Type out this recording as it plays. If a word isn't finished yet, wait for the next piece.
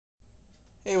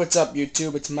Hey, what's up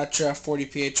YouTube? It's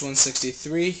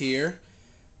Metra40PH163 here.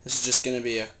 This is just going to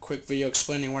be a quick video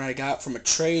explaining what I got from a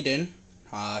trade-in.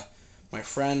 My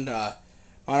friend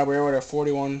wanted to order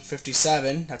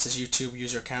 4157. That's his YouTube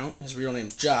user account. His real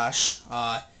name's Josh.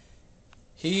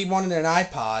 He wanted an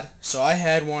iPod, so I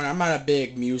had one. I'm not a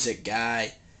big music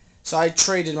guy, so I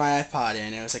traded my iPod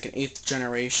in. It was like an 8th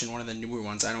generation, one of the newer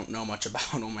ones. I don't know much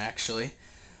about them actually.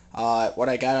 What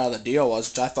I got out of the deal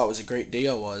was, which I thought was a great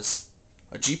deal, was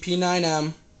a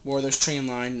GP9M Werther's train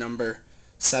line number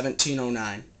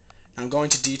 1709. I'm going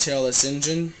to detail this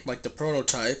engine like the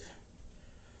prototype.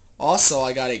 Also,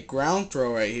 I got a ground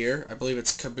throw right here. I believe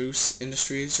it's Caboose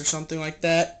Industries or something like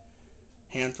that.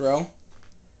 Hand throw.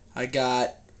 I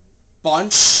got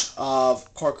bunch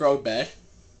of cork road bed.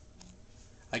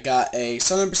 I got a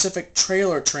Southern Pacific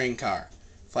trailer train car,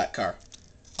 flat car.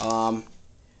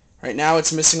 Right now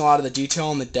it's missing a lot of the detail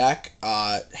on the deck.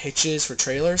 Hitches for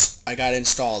trailers, I got to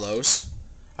install those.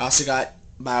 I also got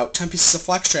about 10 pieces of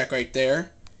flex track right there,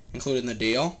 included in the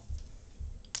deal.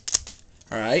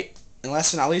 Alright, and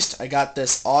last but not least, I got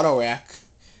this auto rack,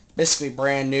 basically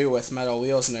brand new with metal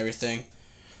wheels and everything.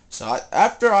 So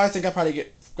after all, I think I probably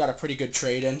got a pretty good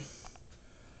trade in.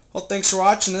 Well, thanks for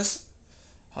watching this.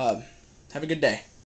 Have a good day.